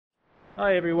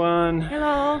Hi everyone.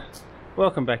 Hello.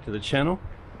 Welcome back to the channel.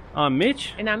 I'm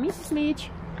Mitch. And I'm Mrs. Mitch.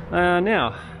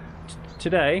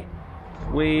 Today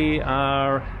we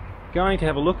are going to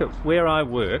have a look at where I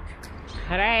work.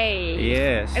 Hooray!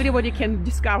 Yes. Everybody can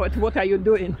discover what are you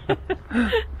doing.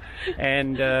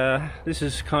 And this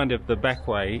is kind of the back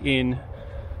way in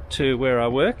to where I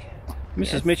work.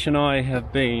 Mrs. Yes. Mitch and I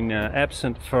have been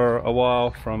absent for a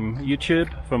while from YouTube,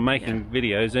 from making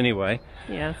videos anyway.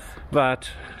 Yes. But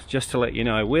just to let you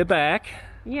know, we're back.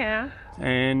 Yeah.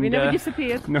 And We never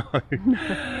disappeared. No.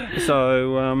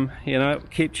 So you know,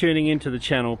 keep tuning into the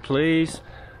channel, please.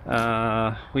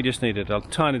 We just needed a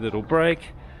tiny little break,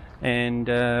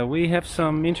 and we have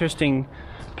some interesting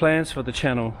plans for the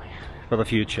channel for the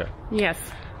future. Yes.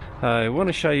 I want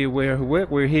to show you where we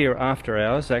work. We're here after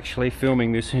hours, actually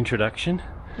filming this introduction.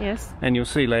 Yes. And you'll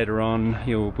see later on,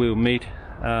 we'll meet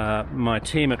my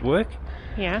team at work.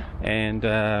 Yeah. And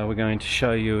we're going to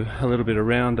show you a little bit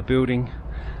around the building.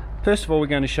 First of all, we're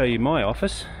going to show you my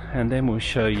office, and then we'll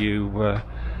show you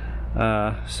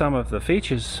some of the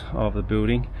features of the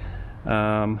building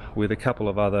with a couple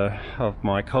of other of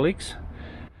my colleagues.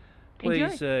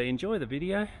 Please enjoy the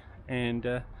video,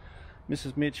 and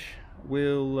Mrs. Mitch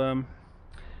will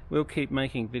keep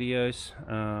making videos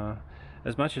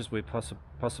as much as we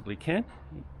possibly can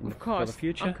for the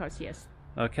future. Of course, yes.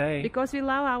 Okay. Because we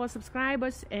love our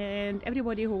subscribers and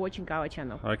everybody who watching our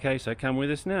channel. Okay, so come with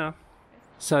us now.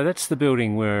 So that's the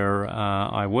building where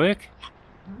I work.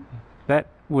 That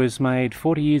was made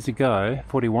 40 years ago,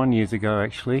 41 years ago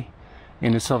actually,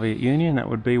 in the Soviet Union. That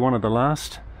would be one of the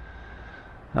last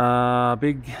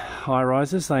big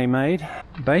high-rises they made.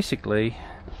 Basically,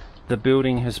 the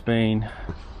building has been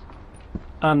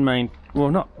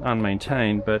not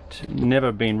unmaintained, but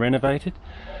never been renovated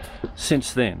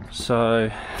since then.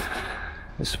 So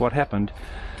this is what happened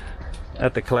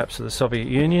at the collapse of the Soviet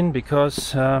Union,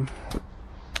 because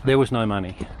there was no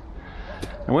money.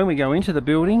 And when we go into the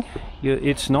building,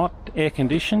 it's not air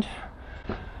conditioned.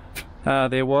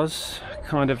 There was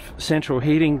kind of central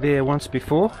heating there once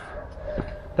before.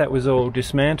 That was all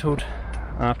dismantled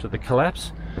after the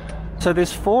collapse. So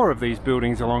there's 4 of these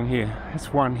buildings along here.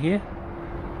 There's one here,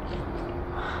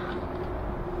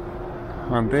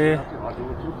 one there,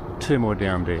 2 more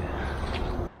down there.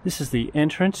 This is the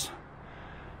entrance.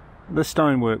 The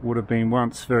stonework would have been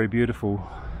once very beautiful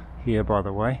here, by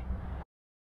the way.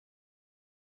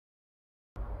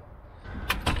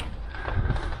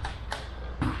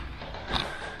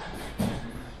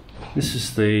 This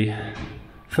is the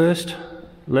first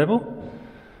level.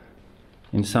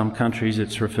 In some countries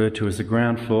it's referred to as the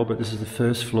ground floor, but this is the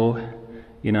first floor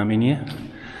in Armenia.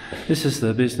 This is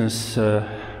the business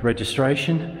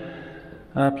registration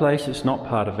place. It's not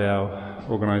part of our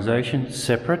organisation, it's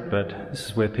separate, but this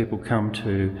is where people come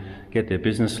to get their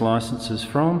business licences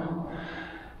from.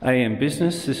 AM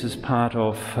Business, this is part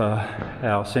of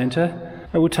our centre.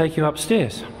 I will take you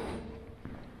upstairs.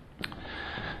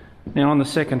 Now on the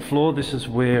second floor, this is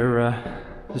where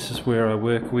I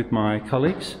work with my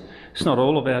colleagues. It's not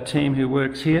all of our team who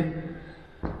works here.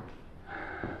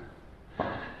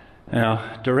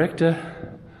 Our director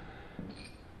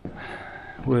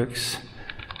works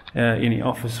in the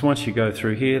office. Once you go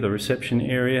through here, the reception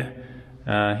area,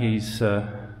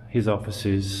 his office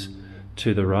is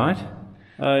to the right.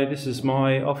 This is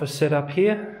my office set up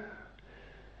here,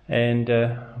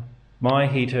 and my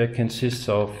heater consists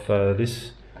of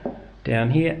this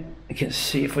down here. You can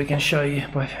see if we can show you.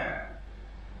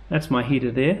 That's my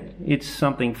heater there. It's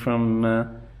something from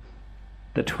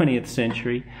the 20th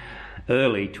century,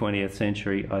 early 20th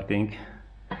century, I think.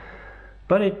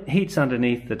 But it heats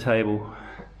underneath the table,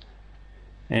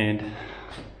 and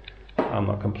I'm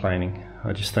not complaining.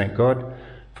 I just thank God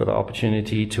for the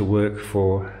opportunity to work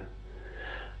for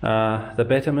the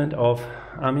betterment of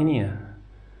Armenia,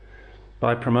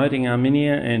 by promoting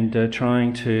Armenia and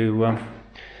trying to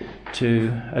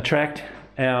attract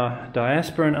our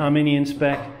diasporan Armenians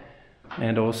back,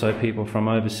 and also people from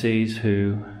overseas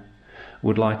who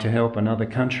would like to help another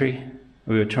country.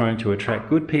 We are trying to attract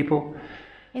good people.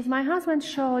 As my husband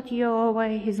showed you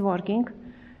where he's working,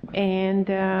 and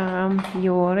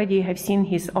you already have seen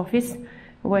his office,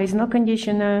 where is no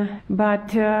conditioner, but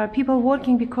people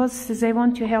working because they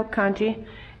want to help country,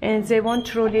 and they want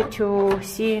truly to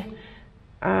see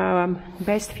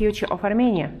best future of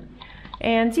Armenia.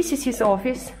 And this is his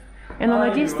office, and on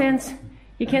a distance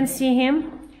you can see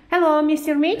him. Hello,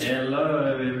 Mr. Mitch.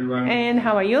 Hello, everyone. And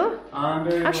how are you? I'm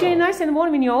very Actually, well. nice and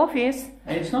warm in your office.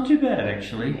 It's not too bad,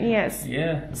 actually. Yes.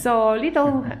 Yeah. So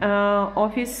little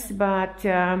office, but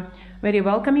very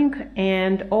welcoming,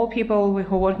 and all people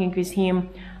who are working with him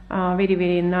very,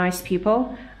 very nice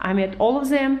people. I met all of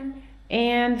them,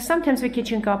 and sometimes we're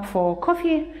catching up for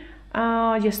coffee,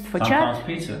 just for chat. Sometimes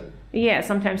pizza. Yeah,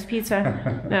 sometimes pizza.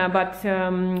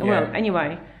 Well,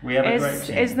 anyway, we have a great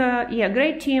team. As the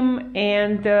great team,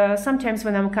 and sometimes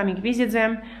when I'm coming to visit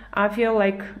them, I feel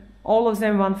like all of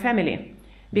them one family,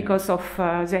 because of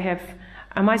they have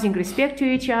amazing respect to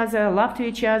each other, love to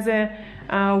each other,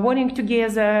 working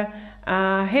together,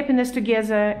 happiness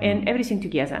together, and everything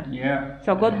together. Yeah.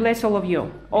 So God bless all of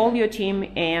you, all your team,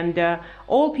 and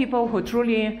all people who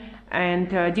truly and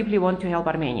deeply want to help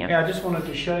Armenia. Yeah, I just wanted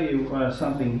to show you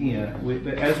something here.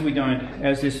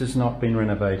 As this has not been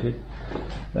renovated,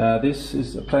 this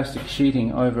is a plastic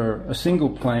sheeting over a single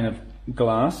pane of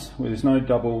glass, where there's no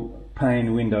double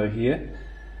pane window here.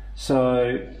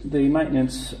 So the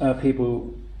maintenance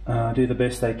people do the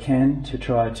best they can to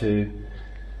try to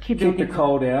keep the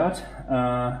cold out.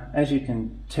 As you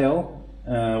can tell,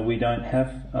 we don't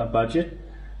have a budget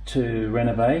to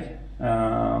renovate.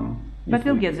 But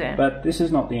we'll get there. But this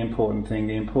is not the important thing.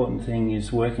 The important thing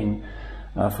is working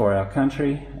for our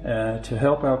country, to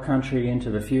help our country into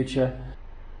the future.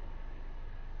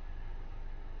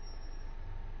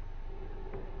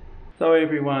 So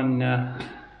everyone,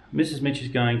 Mrs. Mitch is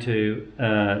going to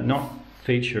not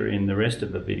feature in the rest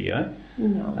of the video.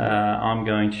 No. I'm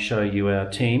going to show you our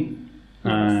team,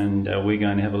 and we're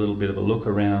going to have a little bit of a look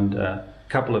around a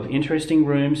couple of interesting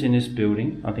rooms in this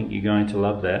building. I think you're going to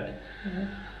love that.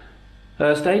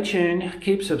 Stay tuned,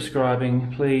 keep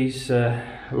subscribing, please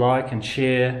like and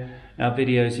share our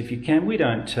videos if you can. We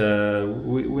don't,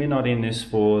 we're not in this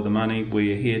for the money,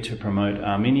 we're here to promote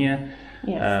Armenia,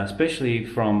 especially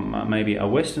from maybe a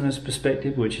Westerner's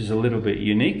perspective, which is a little bit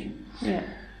unique. Yeah.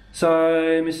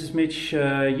 So, Mrs. Mitch,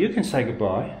 you can say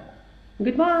goodbye.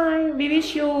 Goodbye, we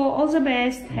wish you all the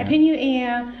best, Happy New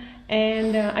Year,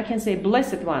 and I can say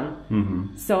blessed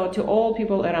one. So to all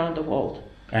people around the world.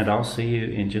 And I'll see you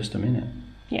in just a minute.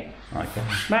 Yeah. Okay.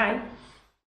 Bye.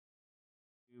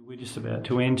 We're just about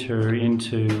to enter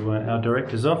into our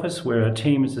director's office where our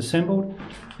team is assembled,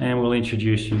 and we'll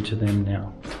introduce you to them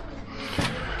now.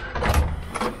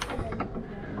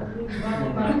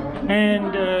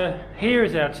 And here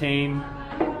is our team.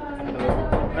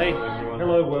 Hey,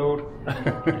 hello world.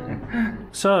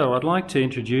 So I'd like to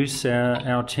introduce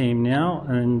our team now,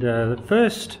 and the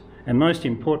first and most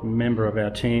important member of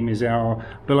our team is our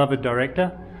beloved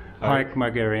director, Hayek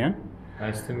Margarian.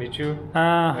 Nice to meet you.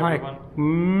 Hayek,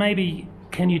 maybe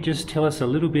can you just tell us a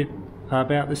little bit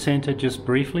about the centre, just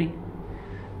briefly?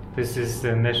 This is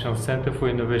the National Center for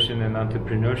Innovation and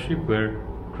Entrepreneurship, where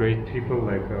great people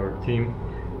like our team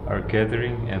are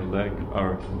gathering, and like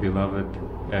our beloved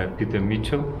Peter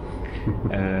Mitchell.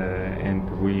 And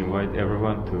we invite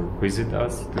everyone to visit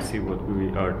us to see what we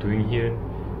are doing here.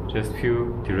 Just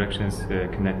few directions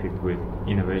connected with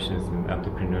innovations and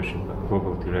entrepreneurship,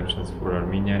 global directions for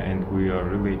Armenia, and we are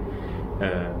really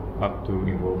up to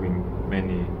involving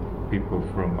many people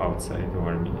from outside of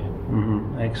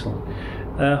Armenia. Excellent.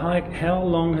 Hayek, how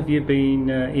long have you been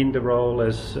in the role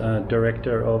as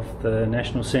director of the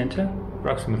National Centre?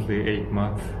 Approximately 8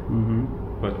 months,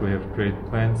 but we have great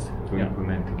plans to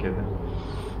implement together.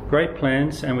 Great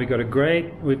plans, and we've got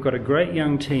a great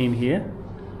young team here.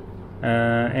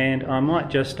 And I might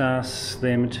just ask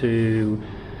them to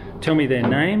tell me their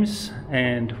names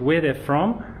and where they're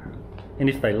from, and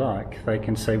if they like, they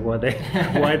can say why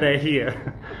they're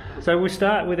here. So we'll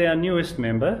start with our newest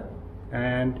member.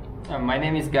 And my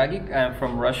name is Gagik. I'm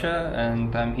from Russia,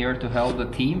 and I'm here to help the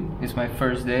team. It's my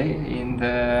first day in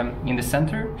the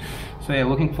center, so yeah,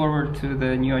 looking forward to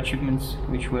the new achievements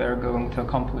which we are going to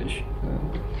accomplish.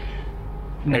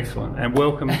 Excellent, and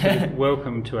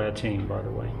welcome to our team, by the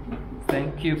way.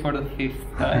 Thank you for the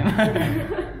 5th time.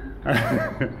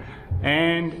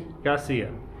 And Garcia.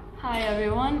 Hi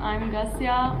everyone, I'm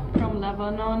Garcia from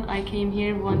Lebanon. I came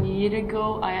here 1 year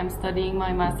ago. I am studying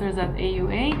my master's at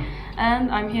AUA,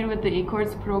 and I'm here with the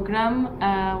eCourse program,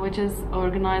 which is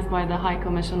organized by the High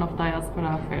Commission of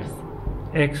Diaspora Affairs.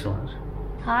 Excellent.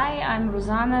 Hi, I'm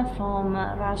Rosanna from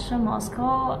Russia,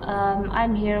 Moscow.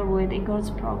 I'm here with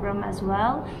eCourse program as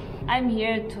well. I'm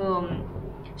here to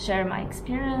share my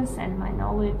experience and my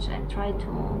knowledge and try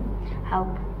to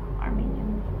help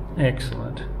Armenian.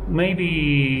 Excellent.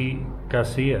 Maybe,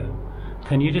 Garcia,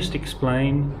 can you just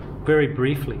explain very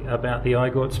briefly about the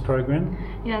IGOTS program?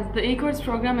 Yes, the eCourse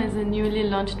program is a newly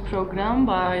launched program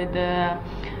by the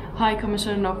High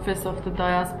Commission Office of the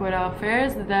Diaspora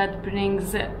Affairs that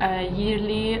brings a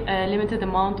yearly limited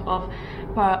amount of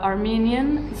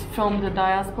Armenians from the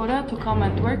diaspora to come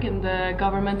and work in the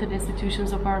governmental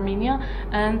institutions of Armenia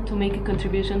and to make a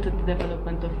contribution to the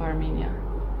development of Armenia.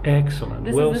 Excellent.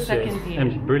 This well is the said. second year.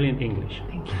 And brilliant English.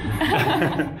 Thank you.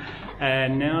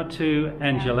 And now to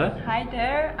Angela. Hi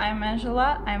there, I'm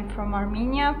Angela. I'm from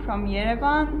Armenia, from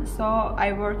Yerevan. So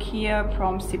I work here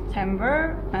from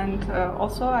September, and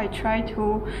also I try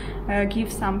to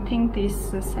give something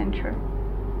this center.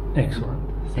 Excellent.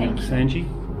 Thank Thanks, you. Angie.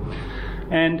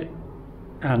 And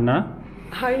Anna.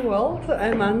 Hi world,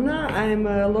 I'm Anna, I'm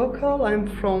a local, I'm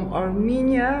from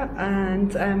Armenia,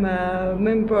 and I'm a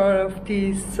member of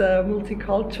this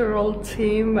multicultural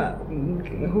team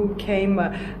who came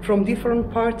from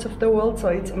different parts of the world, so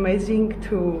it's amazing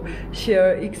to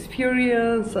share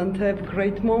experience and have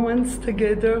great moments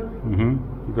together.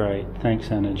 Mm-hmm. Great,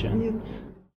 thanks Anna Jan.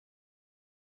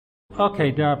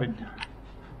 Okay, David,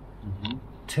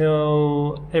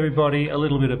 tell everybody a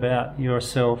little bit about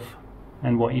yourself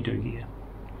and what you do here.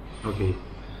 Окей.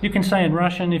 You can say in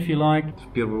Russian if you like.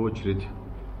 В первую очередь,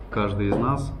 каждый из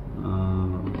нас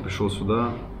пришел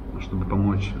сюда, чтобы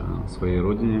помочь своей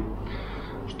родине,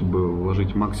 чтобы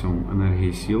вложить максимум энергии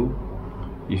и сил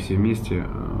и все вместе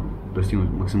достигнуть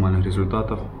максимальных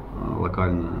результатов,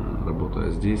 локально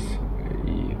работая здесь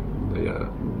и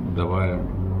давая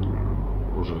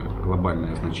уже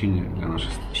глобальное значение для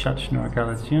нашей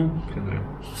страны.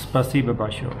 Спасибо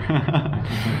большое.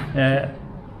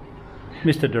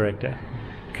 Mr. Director,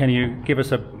 can you give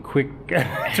us a quick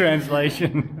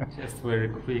translation? Just very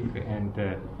quick, and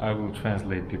I will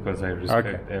translate because I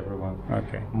respect everyone.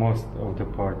 Okay. Most of the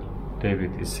part,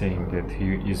 David is saying that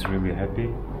he is really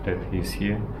happy that he's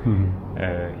here.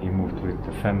 Mm-hmm. He moved with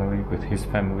the family, with his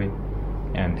family,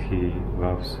 and he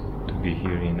loves to be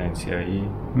here in NCIE,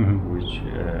 Mm-hmm. which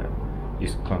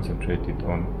is concentrated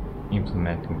on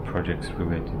implementing projects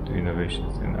related to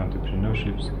innovations and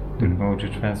entrepreneurships, technology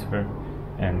transfer,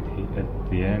 and at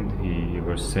the end he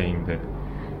was saying that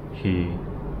he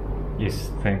is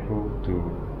thankful to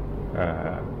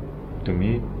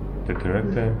me, the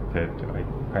director, that I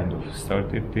kind of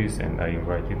started this and I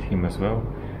invited him as well.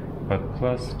 But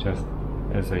plus, just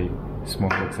as a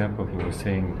small example, he was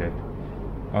saying that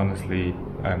honestly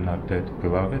I'm not that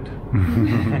beloved,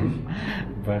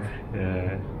 but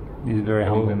he's very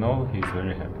all humble. in all, he's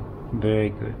very happy. Very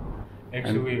good.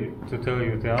 Actually, to tell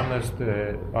you the honest,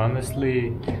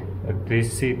 honestly,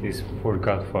 this seat is for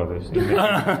Godfathers.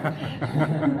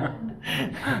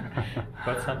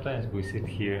 But sometimes we sit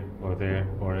here or there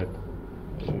or at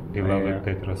beloved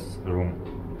Petra's room.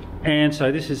 And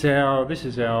so this is our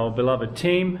beloved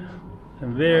team, a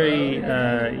very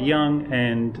young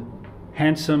and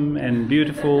handsome and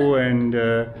beautiful and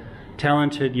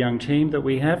talented young team that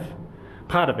we have.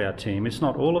 Part of our team. It's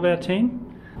not all of our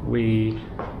team. We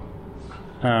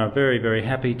are very, very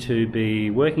happy to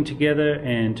be working together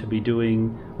and to be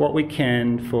doing what we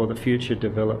can for the future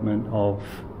development of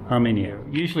Armenia.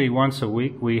 Usually once a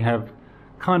week we have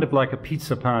kind of like a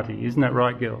pizza party, isn't that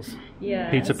right, girls? Yes.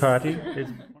 Pizza party. You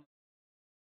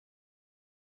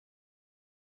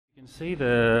can see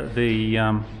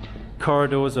the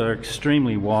corridors are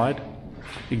extremely wide.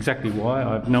 Exactly why,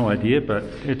 I have no idea, but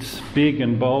it's big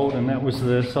and bold, and that was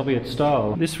the Soviet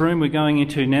style. This room we're going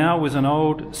into now was an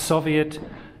old Soviet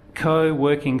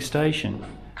co-working station,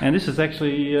 and this has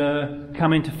actually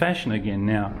come into fashion again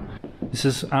now. This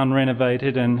is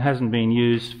unrenovated and hasn't been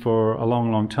used for a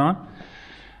long, long time.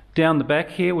 Down the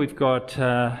back here we've got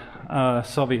a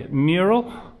Soviet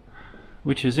mural,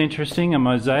 which is interesting, a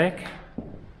mosaic.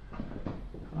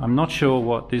 I'm not sure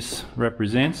what this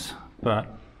represents, but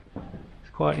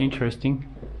quite interesting.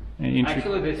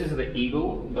 Actually, this is the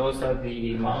eagle. Those are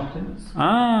the mountains.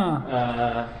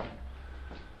 Ah.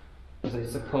 I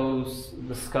suppose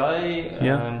the sky.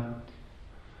 Yeah.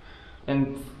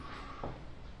 And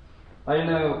I don't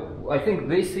know. I think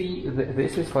this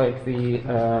is like the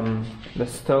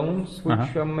stones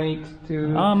which are made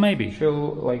to maybe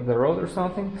show like the road or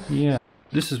something. Yeah.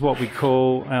 This is what we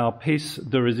call our piece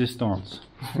de résistance.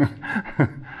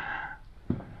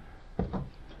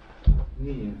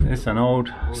 It's an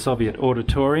old Soviet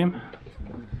auditorium.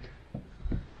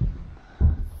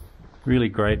 Really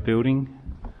great building.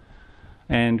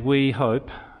 And we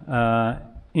hope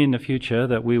in the future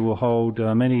that we will hold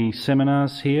many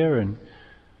seminars here and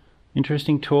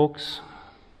interesting talks,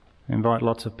 invite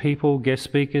lots of people, guest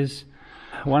speakers.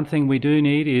 One thing we do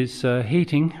need is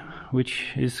heating,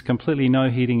 which is completely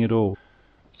no heating at all.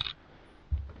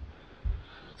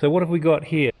 So what have we got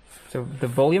here? so the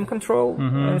volume control,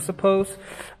 I suppose,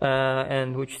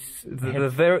 and which the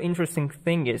very interesting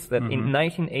thing is that in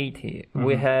 1980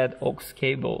 we had aux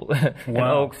cable, an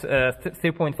aux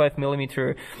 3.5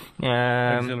 millimeter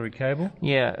auxiliary cable.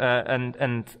 Yeah,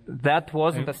 and that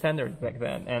wasn't a standard back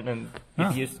then, and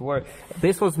it used to work.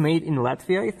 This was made in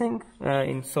Latvia, I think,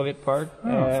 in Soviet part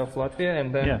of Latvia,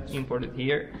 and then imported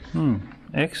here.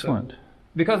 Excellent. So,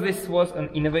 because this was an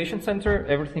innovation center,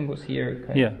 everything was here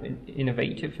kind of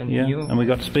innovative and new. And we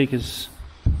got speakers.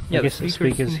 Yeah, I guess the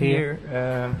speakers here.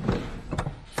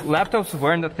 Laptops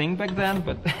weren't a thing back then,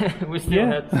 but we still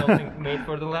had something made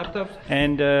for the laptops.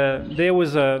 And there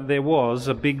was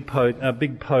a big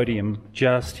podium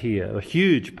just here, a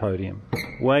huge podium,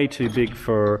 way too big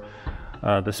for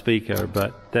the speaker,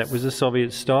 but that was a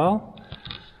Soviet style.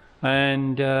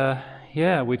 And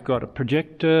we've got a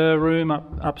projector room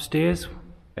upstairs.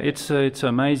 It's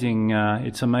amazing.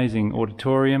 It's amazing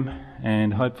auditorium,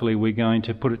 and hopefully we're going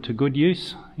to put it to good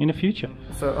use in the future.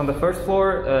 So on the first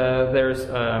floor, there's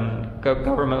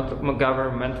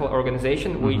governmental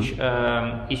organization which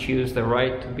issues the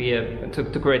right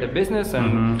to create a business,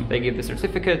 and they give the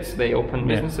certificates, they open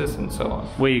businesses, and so on.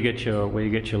 Where you get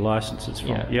your licenses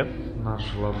from? Yep. Наш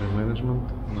главный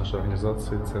менеджмент нашей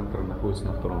организации центра находится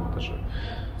на втором этаже.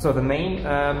 So the main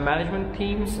management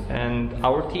teams and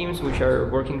our teams, which are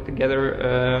working together,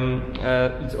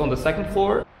 it's on the second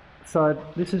floor. So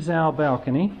this is our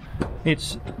balcony.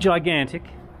 It's gigantic,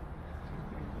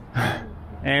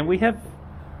 and we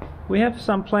have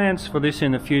some plans for this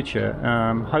in the future.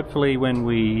 Hopefully, when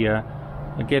we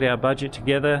get our budget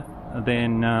together,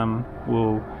 then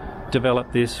we'll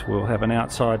develop this. We'll have an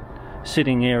outside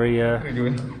sitting area.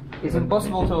 It's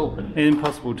impossible to open.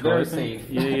 Impossible to Very open. Safe.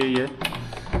 Yeah.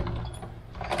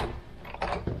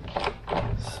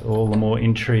 It's all the more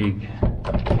intrigue.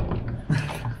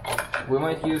 We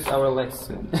might use our legs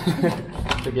soon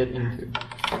to get into.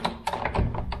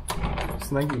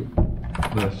 С ноги.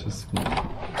 Да, сейчас.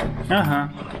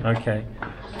 Okay.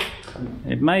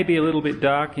 It may be a little bit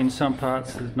dark in some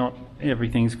parts. Not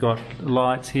everything's got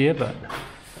lights here, but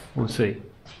we'll see.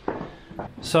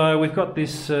 So we've got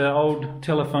this old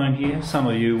telephone here. Some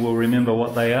of you will remember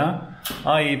what they are.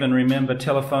 I even remember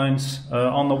telephones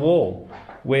on the wall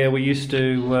where we used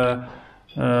to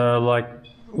like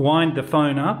wind the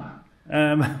phone up.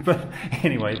 But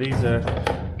anyway, these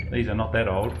are not that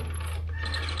old.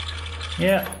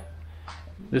 Yeah,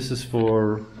 this is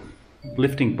for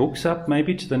lifting books up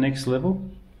maybe to the next level,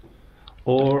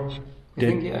 or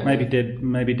maybe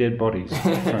dead bodies.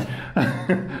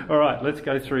 All right, let's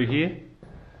go through here.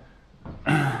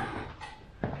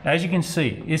 As you can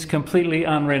see, it's completely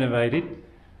unrenovated,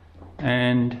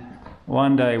 and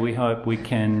one day we hope we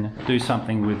can do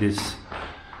something with this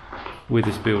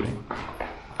building.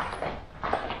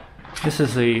 This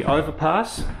is the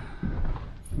overpass.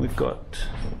 We've got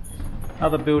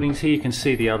other buildings here. You can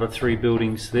see the other three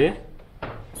buildings there.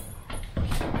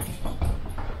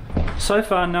 So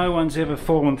far, no one's ever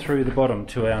fallen through the bottom,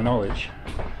 to our knowledge.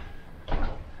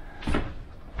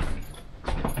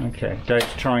 Okay,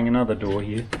 Dave's trying another door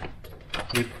here.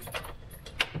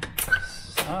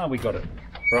 We got it.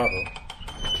 Bravo.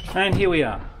 And here we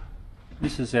are.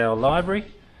 This is our library.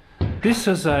 This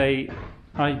is I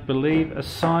believe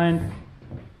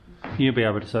you'll be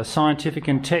able to say, scientific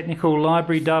and technical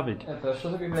library, David. Это что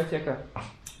за библиотека?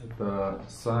 Это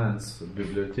science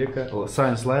библиотека,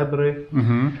 science library.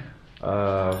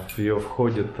 В нее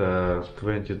входит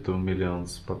 22 million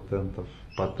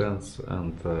patents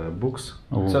and books.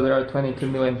 So there are 22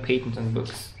 million patents and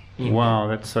books. Wow,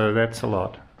 that's a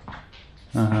lot.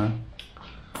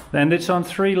 And it's on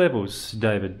 3 levels,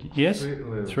 David. Yes,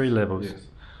 3 levels. Yes.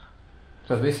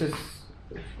 So this is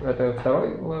это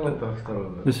второй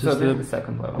level. This is the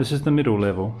second level. This is the middle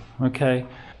level. Okay.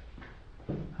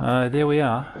 There we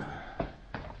are.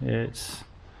 It's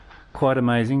quite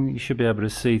amazing. You should be able to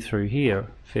see through here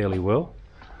fairly well.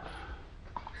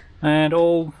 And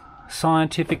all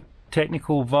scientific,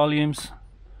 technical volumes.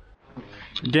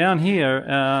 Down here,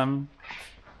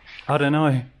 I don't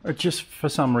know, just for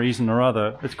some reason or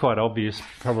other, it's quite obvious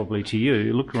probably to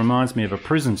you. It reminds me of a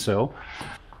prison cell.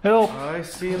 Help! I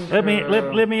think let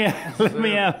me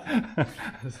out.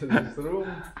 This room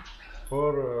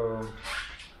for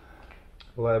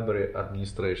library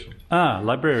administration.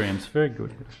 Librarians, very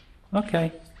good.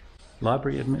 Okay,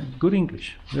 library admin, good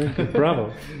English, very good,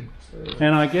 bravo.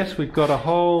 And I guess we've got a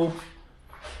whole,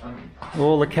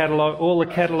 all the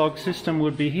catalog system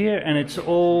would be here, and it's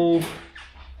all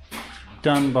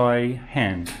done by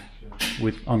hand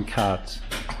on cards.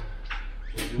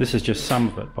 This is just some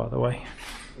of it, by the way.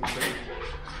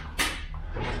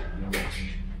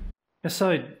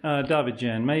 So,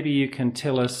 David-Jan, maybe you can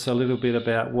tell us a little bit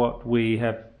about what we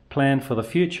have planned for the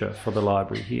future for the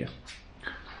library here.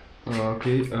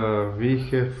 Okay, we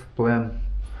have planned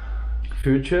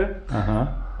future.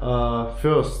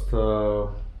 First,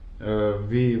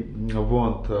 we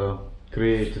want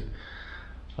create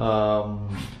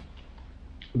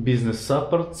business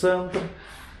support center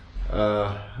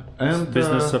and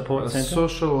business support center?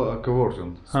 Social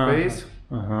co-working space.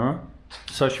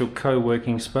 Social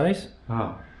co-working space.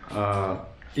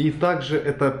 И также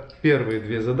это первые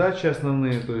две задачи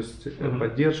основные, то есть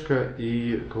поддержка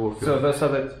и co-working. So those are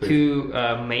the two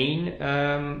main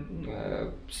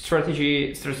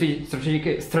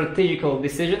strategical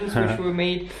decisions which we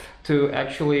made to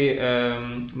actually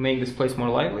make this place more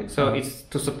lively. So it's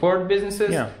to support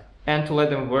businesses and to let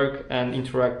them work and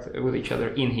interact with each other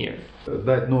in here.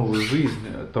 Дать новую жизнь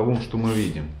тому, что мы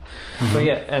видим. So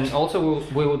yeah, and also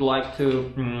we would like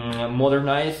to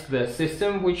modernize the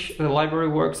system which the library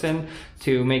works in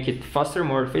to make it faster,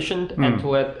 more efficient, and to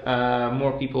let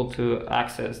more people to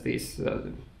access these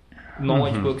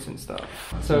knowledge books and stuff.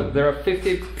 So there are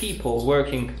 50 people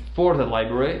working for the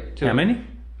library. How many?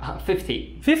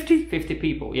 50. 50? 50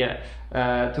 people, yeah.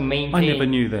 To maintain. I never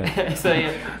knew that. So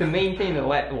yeah, to maintain the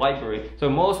library. So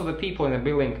most of the people in the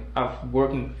building are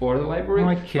working for the library.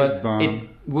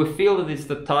 We feel that it's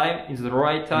the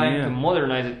right time to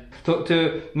modernize it,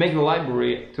 to make the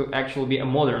library to actually be a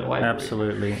modern library.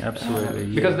 Absolutely, absolutely.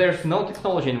 Because there's no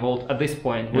technology involved at this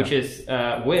point, which is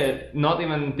not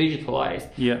even digitalized.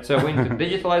 So we need to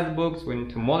digitalize the books, we need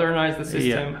to modernize the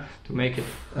system to make it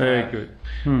very good.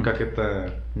 Как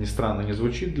это ни странно не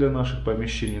звучит для наших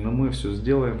помещений, но мы все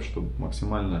сделаем, чтобы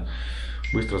максимально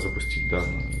быстро запустить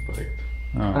данный проект.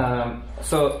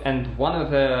 So, and one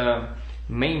of the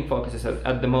main focuses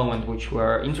at the moment which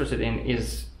we're interested in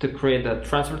is to create a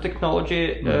transfer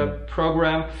technology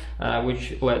program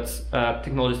which lets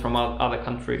technologies from other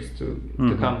countries to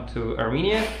come to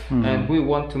Armenia, and we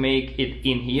want to make it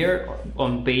in here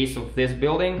on base of this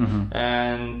building,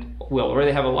 and we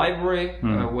already have a library,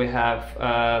 we have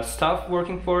staff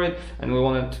working for it, and we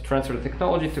wanted to transfer the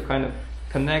technology to kind of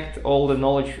connect all the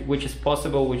knowledge which is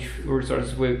possible, which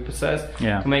resources we possess,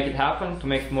 to make it happen, to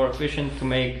make it more efficient, to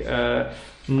make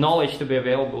knowledge to be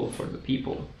available for the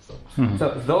people. So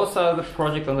those are the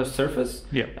projects on the surface,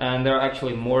 and there are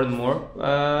actually more and more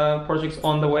projects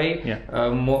on the way,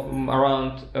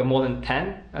 around more than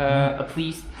 10 at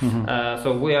least.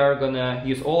 So we are gonna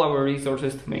use all our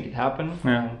resources to make it happen,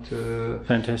 and to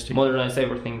modernize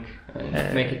everything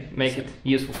and make it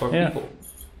useful for people.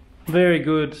 Very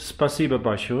good. Спасибо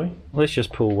большое. Let's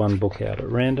just pull one book out at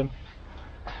random.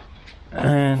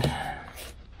 And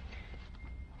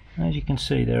as you can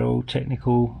see, they're all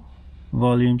technical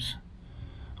volumes.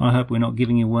 I hope we're not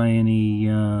giving away any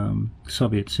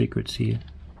Soviet secrets here.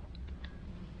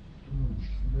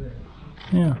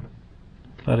 Yeah.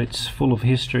 But it's full of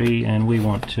history, and we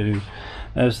want to,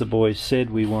 as the boys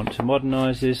said, we want to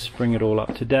modernize this, bring it all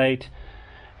up to date,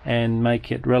 and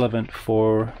make it relevant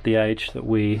for the age that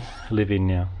we live in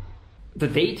now. The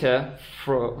data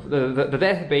for the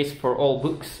database for all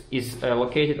books is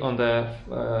located on the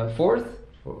fourth.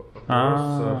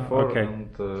 Okay.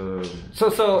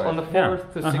 So on the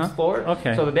fourth to sixth floor.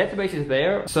 Okay. So the database is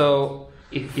there. So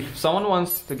if someone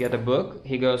wants to get a book,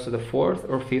 he goes to the fourth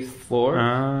or fifth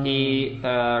floor. He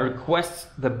requests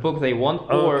the book they want,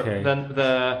 or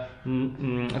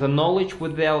the knowledge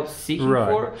what they're seeking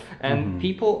for, and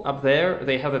people up there,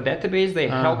 they have a database. They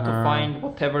help to find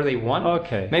whatever they want.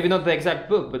 Maybe not the exact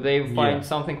book, but they find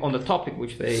something on the topic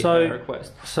which they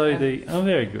request. So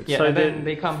very good. Yeah, so and then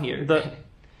they come here.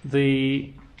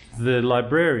 The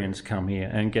librarians come here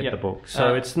and get the book.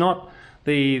 So it's not.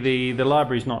 The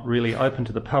library is not really open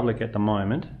to the public at the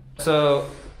moment. So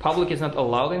public is not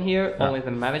allowed in here, only the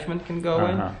management can go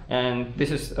in, and this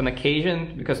is an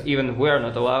occasion because even we're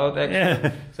not allowed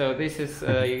actually. So this is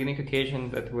a unique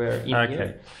occasion that we're in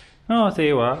here. Oh, there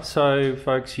you are. So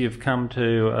folks, you've come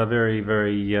to a very,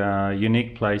 very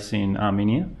unique place in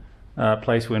Armenia, a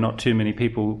place where not too many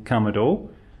people come at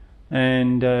all.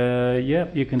 And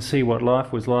you can see what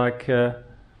life was like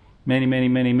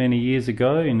many years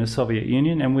ago in the Soviet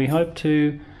Union, and we hope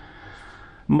to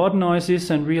modernize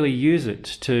this and really use it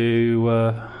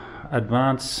to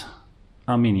advance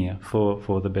Armenia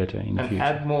for the better in the future. And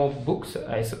add more books,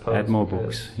 I suppose. Add more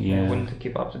books, We want to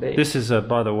keep up to date. This is,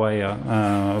 by the way,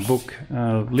 a book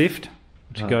lift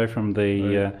to go from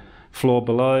the floor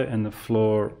below and the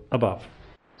floor above.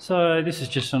 So this is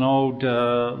just an old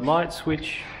light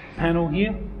switch panel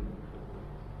here.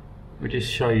 We'll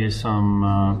just show you some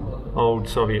old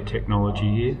Soviet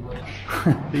technology here.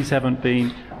 These haven't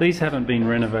been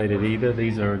renovated either.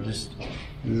 This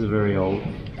is very old.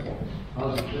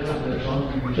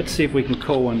 Let's see if we can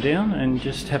call one down and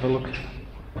just have a look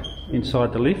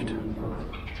inside the lift.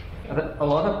 A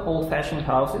lot of old-fashioned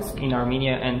houses in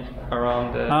Armenia and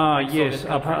around the yes,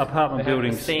 apartment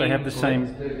buildings. They have the same.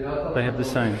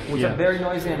 Which are very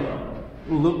noisy and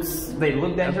they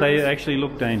look dangerous. They actually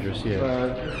look dangerous, yeah.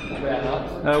 They're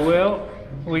not. Well,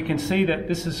 we can see that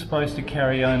this is supposed to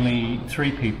carry only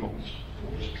 3 people.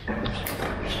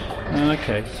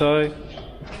 Okay, so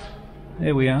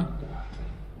there we are.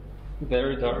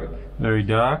 Very dark. Very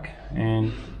dark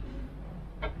and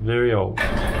very old.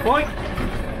 What?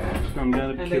 I'm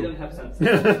going to and kill. they don't have sense.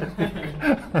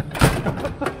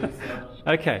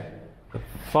 Okay, the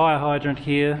fire hydrant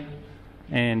here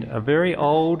and a very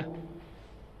old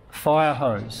fire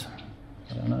hose.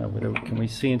 I don't know whether can we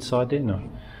see inside there? No.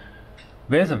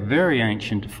 There's a very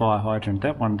ancient fire hydrant.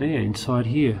 That one there inside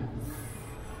here.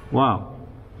 Wow.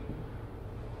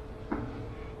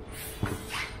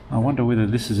 I wonder whether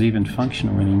this is even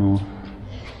functional anymore.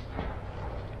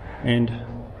 And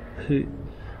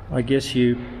I guess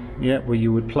you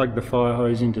would plug the fire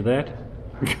hose into that,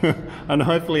 and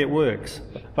hopefully it works.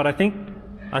 But I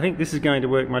think this is going to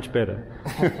work much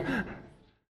better.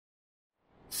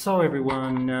 So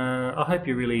everyone, I hope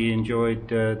you really enjoyed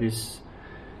this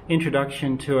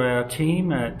introduction to our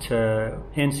team at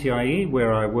NCIE,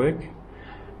 where I work,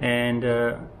 and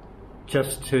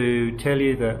just to tell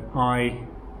you that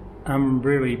I'm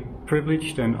really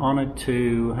privileged and honoured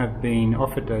to have been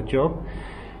offered a job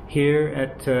here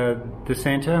at the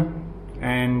centre,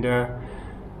 and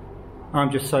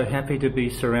I'm just so happy to be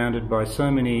surrounded by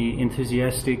so many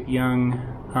enthusiastic young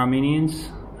Armenians.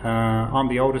 I'm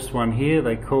the oldest one here.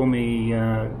 They call me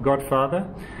Godfather,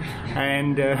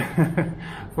 and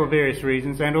for various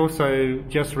reasons, and also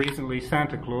just recently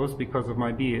Santa Claus because of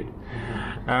my beard.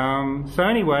 So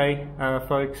anyway,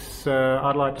 folks,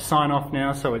 I'd like to sign off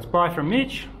now. So it's bye from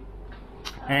Mitch,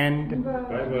 and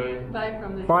Bye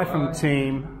from the bye from the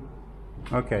team.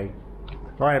 Okay,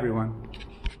 bye everyone.